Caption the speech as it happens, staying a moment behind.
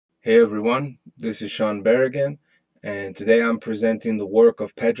Hey everyone, this is Sean Berrigan, and today I'm presenting the work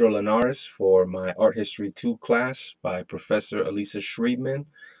of Pedro Linares for my Art History 2 class by Professor Elisa Schriebman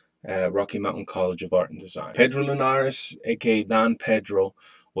at Rocky Mountain College of Art and Design. Pedro Linares, aka Don Pedro,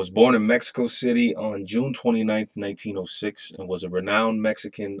 was born in Mexico City on June 29, 1906, and was a renowned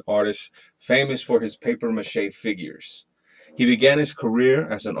Mexican artist famous for his papier-mâché figures. He began his career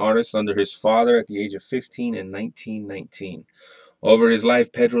as an artist under his father at the age of 15 in 1919. Over his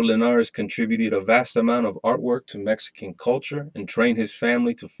life, Pedro Linares contributed a vast amount of artwork to Mexican culture and trained his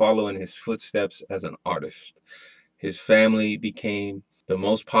family to follow in his footsteps as an artist. His family became the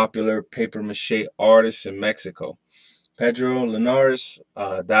most popular papier-mâché artists in Mexico. Pedro Linares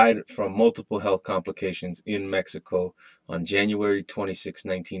died from multiple health complications in Mexico on January 26,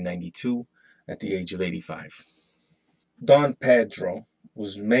 1992, at the age of 85. Don Pedro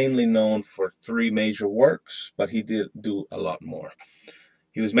was mainly known for three major works, but he did do a lot more.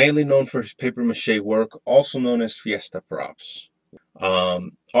 He was mainly known for his papier-mâché work, also known as fiesta props.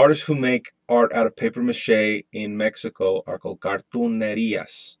 Artists who make art out of papier-mâché in Mexico are called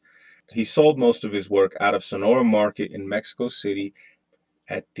cartonerias. He sold most of his work out of Sonora Market in Mexico City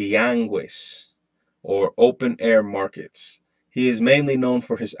at tianguis, or open-air markets. He is mainly known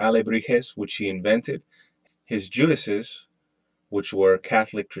for his alebrijes, which he invented, his Judases, which were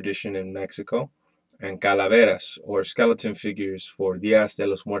Catholic tradition in Mexico, and calaveras, or skeleton figures for Días de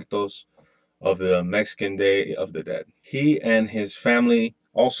los Muertos, of the Mexican Day of the Dead. He and his family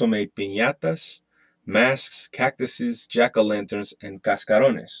also made piñatas, masks, cactuses, jack-o'-lanterns, and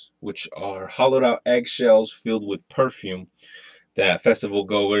cascarones, which are hollowed out eggshells filled with perfume that festival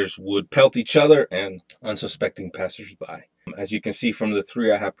goers would pelt each other and unsuspecting passersby. As you can see from the three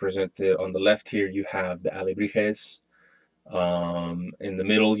I have presented, on the left here you have the alebrijes, in the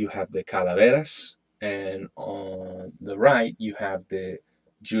middle you have the calaveras, and on the right you have the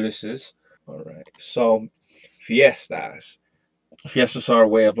Judases. All right, so fiestas. Fiestas are a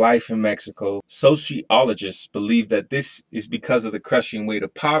way of life in Mexico. Sociologists believe that this is because of the crushing weight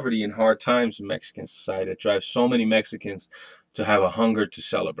of poverty and hard times in Mexican society that drives so many Mexicans to have a hunger to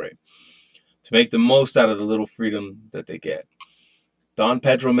celebrate, to make the most out of the little freedom that they get. Don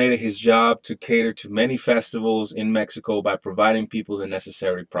Pedro made it his job to cater to many festivals in Mexico by providing people the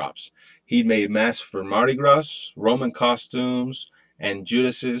necessary props. He made masks for Mardi Gras, Roman costumes, and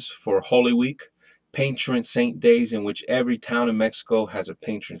Judases for Holy Week, patron saint days in which every town in Mexico has a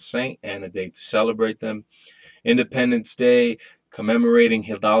patron saint and a day to celebrate them, Independence Day commemorating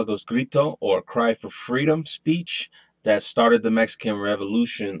Hidalgo's grito, or cry for freedom speech, that started the Mexican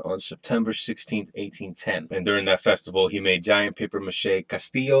Revolution on September 16, 1810. And during that festival, he made giant papier-mâché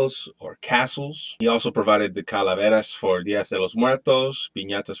castillos, or castles. He also provided the calaveras for Días de los Muertos,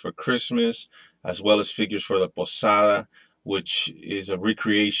 piñatas for Christmas, as well as figures for the Posada, which is a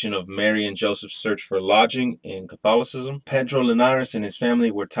recreation of Mary and Joseph's search for lodging in Catholicism. Pedro Linares and his family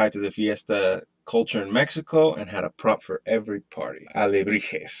were tied to the fiesta culture in Mexico and had a prop for every party.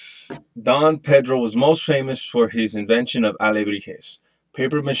 Alebrijes. Don Pedro was most famous for his invention of alebrijes,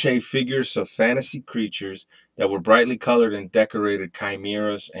 papier-mâché figures of fantasy creatures that were brightly colored and decorated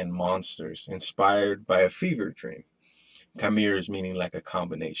chimeras and monsters, inspired by a fever dream. Chimeras meaning like a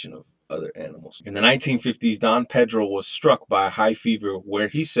combination of other animals. In the 1950s, Don Pedro was struck by a high fever where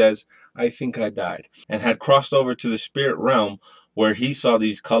he says, "I think I died," and had crossed over to the spirit realm where he saw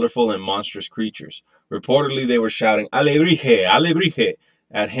these colorful and monstrous creatures. Reportedly, they were shouting, "Alebrije, alebrije,"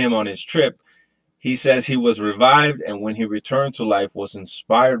 at him on his trip. He says he was revived, and when he returned to life was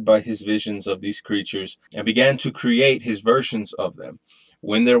inspired by his visions of these creatures and began to create his versions of them.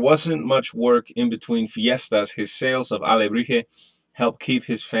 When there wasn't much work in between fiestas, his sales of alebrije helped keep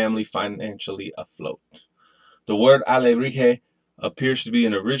his family financially afloat. The word alebrije appears to be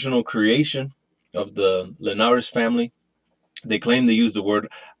an original creation of the Linares family. They claim they used the word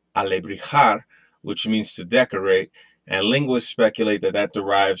alebrijar, which means to decorate, and linguists speculate that that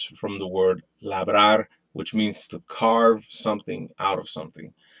derives from the word labrar, which means to carve something out of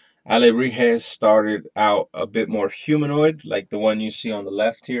something. Alebrijes started out a bit more humanoid, like the one you see on the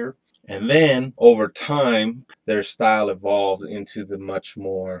left here, and then over time, their style evolved into the much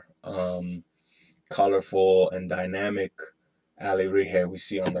more colorful and dynamic alebrije we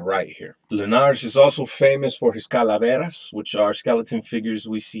see on the right here. Linares is also famous for his calaveras, which are skeleton figures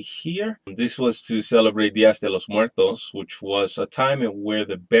we see here. This was to celebrate Días de los Muertos, which was a time where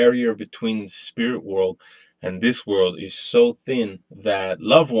the barrier between the spirit world and this world is so thin that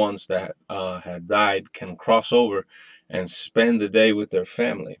loved ones that had died can cross over and spend the day with their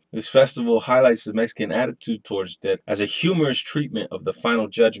family. This festival highlights the Mexican attitude towards death as a humorous treatment of the final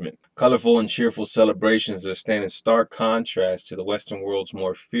judgment. Colorful and cheerful celebrations that stand in stark contrast to the Western world's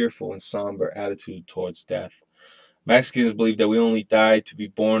more fearful and somber attitude towards death. Mexicans believe that we only die to be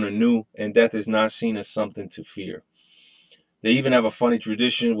born anew, and death is not seen as something to fear. They even have a funny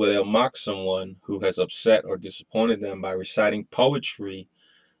tradition where they'll mock someone who has upset or disappointed them by reciting poetry,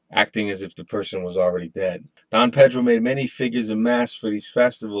 acting as if the person was already dead. Don Pedro made many figures and masks for these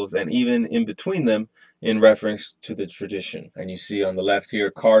festivals, and even in between them, in reference to the tradition. And you see on the left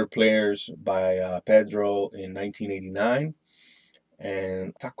here, Card Players by Pedro in 1989,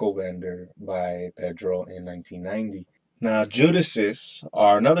 and Taco Vendor by Pedro in 1990. Now, Judases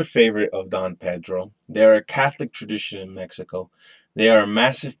are another favorite of Don Pedro. They are a Catholic tradition in Mexico. They are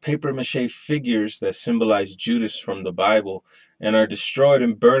massive papier-mâché figures that symbolize Judas from the Bible and are destroyed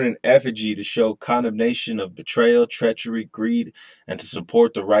and burned in effigy to show condemnation of betrayal, treachery, greed, and to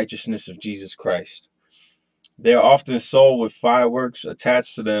support the righteousness of Jesus Christ. They are often sold with fireworks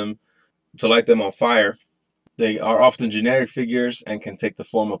attached to them to light them on fire. They are often generic figures and can take the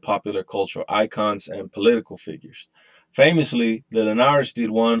form of popular cultural icons and political figures. Famously, the Linares did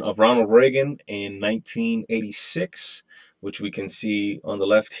one of Ronald Reagan in 1986, which we can see on the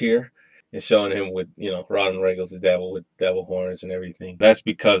left here. It's showing him with, Ronald Reagan's the devil with devil horns and everything. That's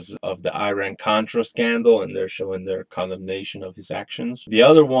because of the Iran-Contra scandal, and they're showing their condemnation of his actions. The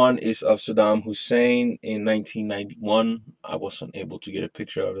other one is of Saddam Hussein in 1991. I wasn't able to get a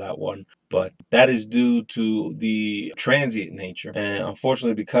picture of that one, but that is due to the transient nature. And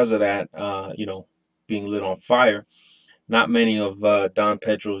unfortunately, because of that, being lit on fire, not many of Don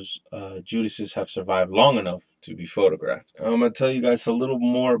Pedro's Judases have survived long enough to be photographed. I'm going to tell you guys a little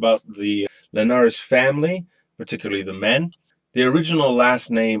more about the Linares family, particularly the men. The original last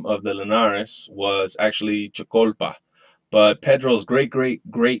name of the Linares was actually Chocolpa, but Pedro's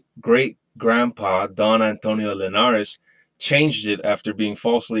great-great-great-grandpa, Don Antonio Linares, changed it after being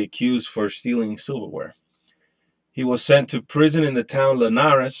falsely accused for stealing silverware. He was sent to prison in the town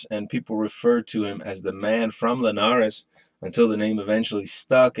Linares, and people referred to him as the man from Linares until the name eventually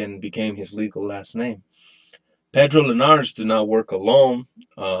stuck and became his legal last name. Pedro Linares did not work alone.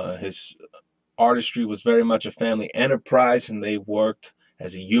 His artistry was very much a family enterprise, and they worked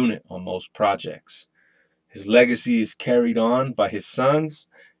as a unit on most projects. His legacy is carried on by his sons,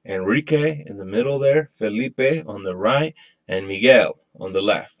 Enrique in the middle there, Felipe on the right, and Miguel on the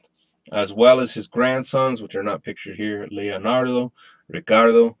left, as well as his grandsons, which are not pictured here, Leonardo,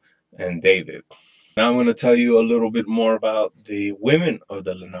 Ricardo, and David. Now I'm going to tell you a little bit more about the women of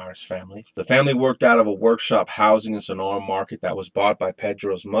the Linares family. The family worked out of a workshop housing in Sonora Market that was bought by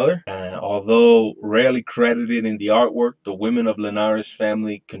Pedro's mother. Although rarely credited in the artwork, the women of Linares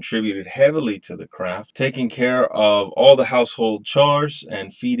family contributed heavily to the craft, taking care of all the household chores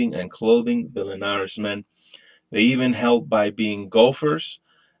and feeding and clothing the Linares men. They even helped by being gophers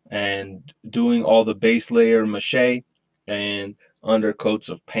and doing all the base layer mache and undercoats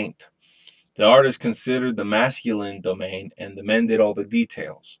of paint. The art is considered the masculine domain, and the men did all the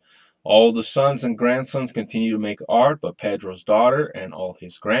details. All the sons and grandsons continue to make art, but Pedro's daughter and all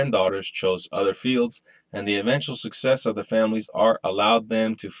his granddaughters chose other fields, and the eventual success of the family's art allowed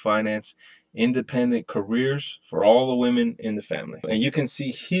them to finance independent careers for all the women in the family. And you can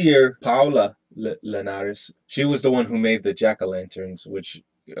see here Paula Linares. She was the one who made the jack-o'-lanterns, which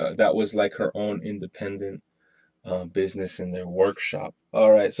that was like her own independent business in their workshop. All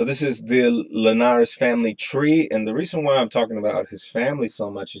right, so this is the Linares family tree, and the reason why I'm talking about his family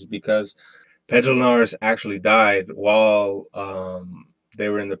so much is because Pedro Linares actually died while they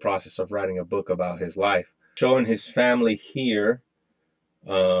were in the process of writing a book about his life. Showing his family here,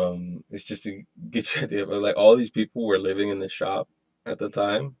 it's just to get you an idea, but like all these people were living in the shop at the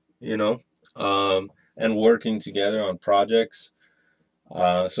time, and working together on projects.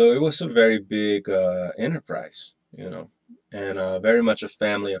 So it was a very big enterprise, and very much a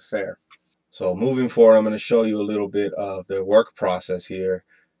family affair. So moving forward, I'm going to show you a little bit of their work process here.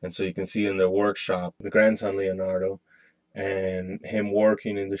 And so you can see in their workshop, the grandson Leonardo and him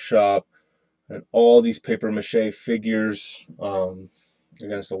working in the shop and all these paper mache figures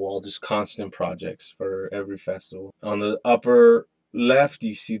against the wall, just constant projects for every festival. On the upper left,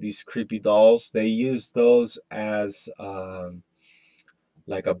 you see these creepy dolls. They use those as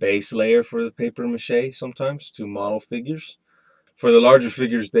like a base layer for the paper mache sometimes to model figures. For the larger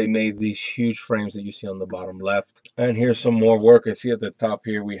figures, they made these huge frames that you see on the bottom left. And here's some more work. I see at the top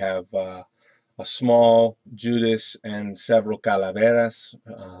here we have a small Judas and several calaveras.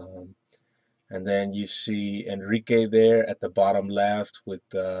 And then you see Enrique there at the bottom left with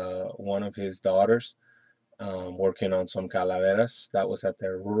one of his daughters. working on some calaveras. That was at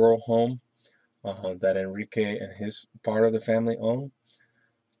their rural home that Enrique and his part of the family owned.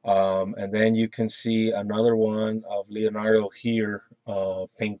 And then you can see another one of Leonardo here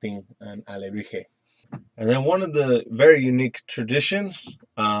painting an alebrije. And then one of the very unique traditions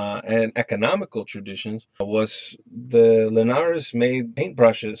and economical traditions was the Linares made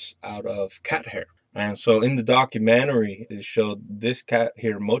paintbrushes out of cat hair. And so in the documentary, it showed this cat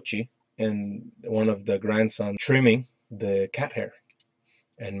here, Mochi, and one of the grandsons trimming the cat hair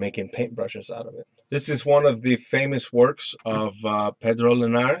and making paintbrushes out of it. This is one of the famous works of Pedro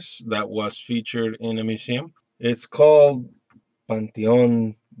Linares that was featured in a museum. It's called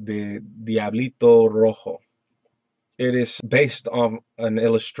Panteón de Diablito Rojo. It is based on an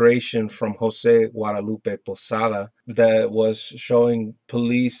illustration from Jose Guadalupe Posada that was showing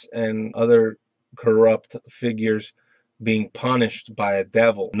police and other corrupt figures being punished by a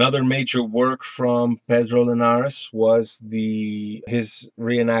devil. Another major work from Pedro Linares was his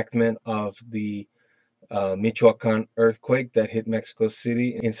reenactment of the Michoacan earthquake that hit Mexico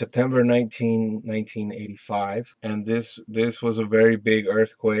City in September 1985. And this was a very big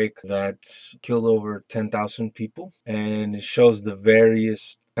earthquake that killed over 10,000 people. And it shows the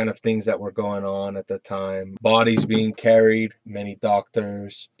various kind of things that were going on at the time. Bodies being carried, many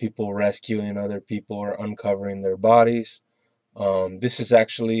doctors, people rescuing other people or uncovering their bodies. This is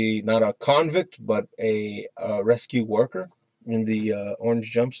actually not a convict, but a rescue worker in the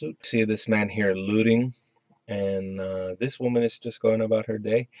orange jumpsuit. See this man here looting, and this woman is just going about her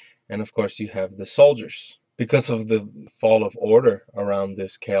day. And of course, you have the soldiers because of the fall of order around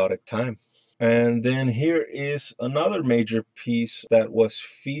this chaotic time. And then here is another major piece that was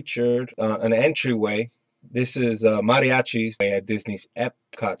featured, an entryway. This is mariachis at Disney's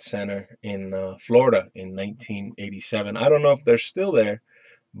Epcot Center in Florida in 1987. I don't know if they're still there,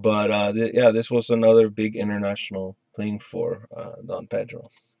 but yeah, this was another big international thing for Don Pedro.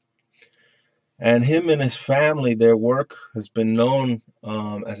 And him and his family, their work has been known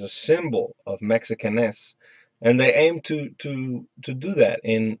as a symbol of Mexicaness. And they aim to do that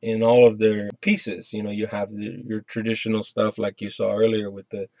in all of their pieces. You know, you have your traditional stuff like you saw earlier with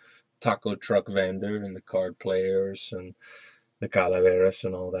the taco truck vendor and the card players and the calaveras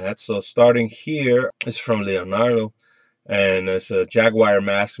and all that. So starting here is from Leonardo, and it's a jaguar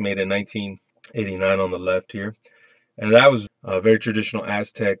mask made in 1989 on the left here. And that was a very traditional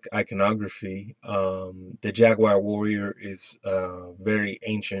Aztec iconography. The jaguar warrior is a very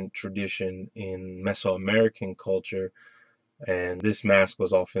ancient tradition in Mesoamerican culture, and this mask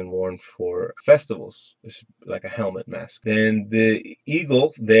was often worn for festivals. It's like a helmet mask. Then the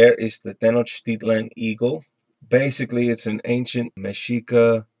eagle there is the Tenochtitlan eagle. Basically, it's an ancient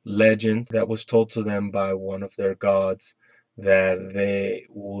Mexica legend that was told to them by one of their gods that they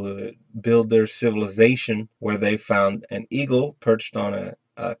would build their civilization where they found an eagle perched on a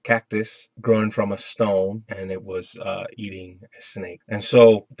cactus growing from a stone, and it was eating a snake. And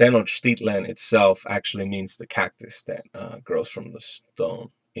so Tenochtitlan itself actually means the cactus that grows from the stone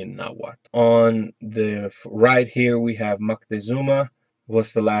in Nahuatl. On the right here we have Moctezuma,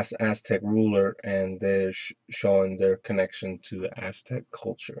 was the last Aztec ruler, and they're showing their connection to the Aztec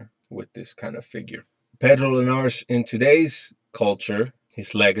culture with this kind of figure. Pedro Linares in today's culture,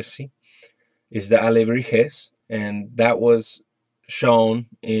 his legacy, is the alebrijes, and that was shown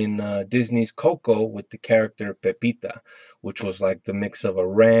in Disney's Coco with the character Pepita, which was like the mix of a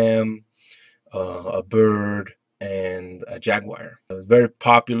ram, a bird, and a jaguar. A very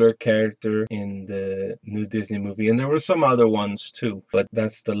popular character in the new Disney movie, and there were some other ones too, but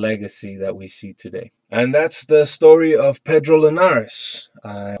that's the legacy that we see today. And that's the story of Pedro Linares.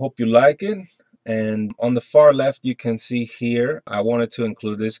 I hope you like it. And on the far left, you can see here, I wanted to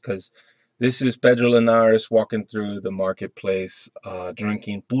include this because this is Pedro Linares walking through the marketplace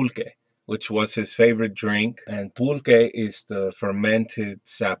drinking pulque, which was his favorite drink. And pulque is the fermented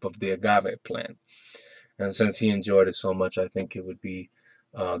sap of the agave plant. And since he enjoyed it so much, I think it would be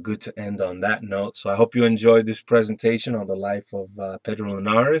good to end on that note. So I hope you enjoyed this presentation on the life of Pedro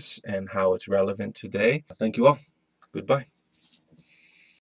Linares and how it's relevant today. Thank you all. Goodbye.